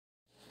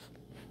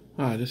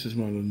Hi, this is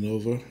my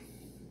Lenovo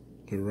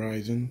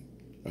Horizon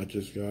I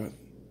just got.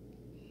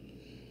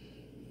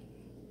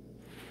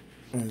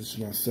 And this is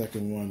my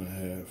second one I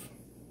have.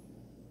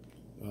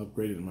 I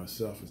upgraded it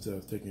myself instead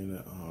of taking it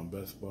at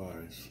Best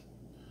Buys.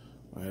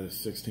 I had a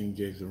 16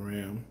 gigs of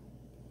RAM,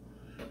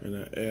 and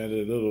I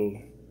added a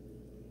little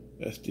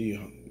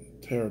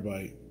SD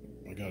terabyte.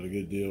 I got a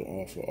good deal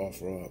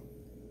offer up.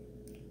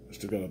 I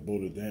still got to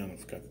bolt it down. I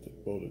forgot to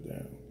bolt it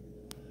down.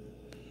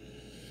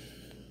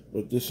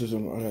 But this is, I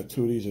got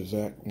two of these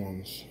exact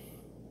ones.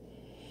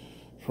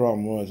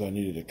 Problem was I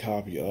needed a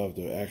copy of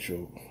the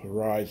actual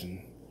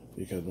Horizon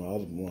because my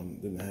other one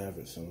didn't have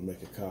it, so I'm gonna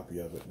make a copy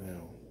of it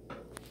now.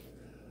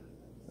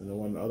 And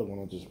the other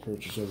one I just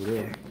purchased over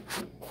there,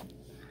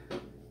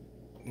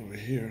 over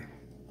here.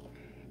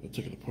 I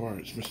took it apart.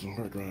 It's missing the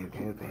hard drive. The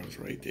hard drive is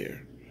right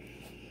there,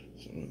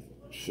 so I'm gonna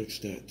fix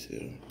that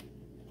too.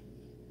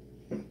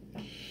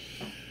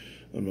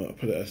 I'm gonna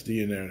put an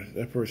SD in there.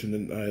 That person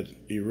didn't. I had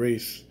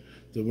erased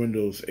the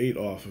Windows 8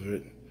 off of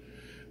it,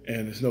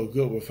 and it's no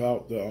good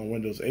without the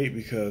Windows 8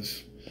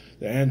 because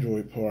the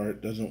Android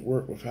part doesn't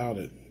work without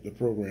it, the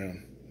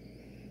program.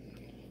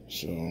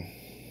 So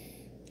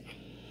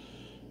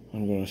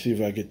I'm going to see if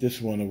I get this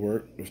one to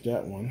work with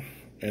that one,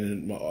 and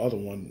then my other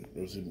one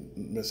was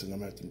missing. I'm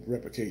going to have to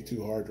replicate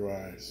two hard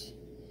drives.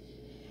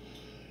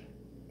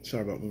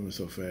 Sorry about moving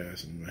so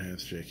fast and my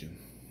hands shaking.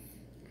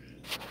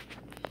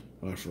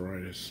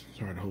 Arthritis.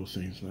 Sorry, the whole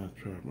thing's not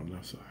try on my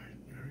left side.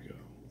 There we go.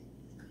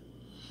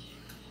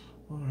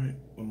 Alright,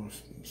 I'm going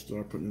to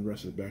start putting the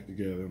rest of it back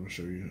together. I'm going to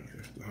show you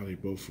how they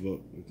both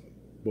look with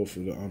both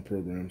of the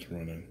programs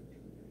running.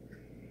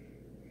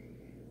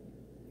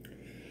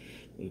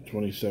 The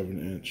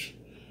 27-inch,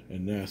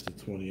 and that's the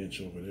 20-inch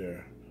over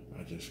there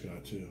I just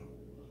got too.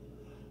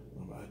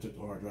 I took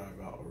the hard drive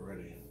out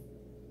already.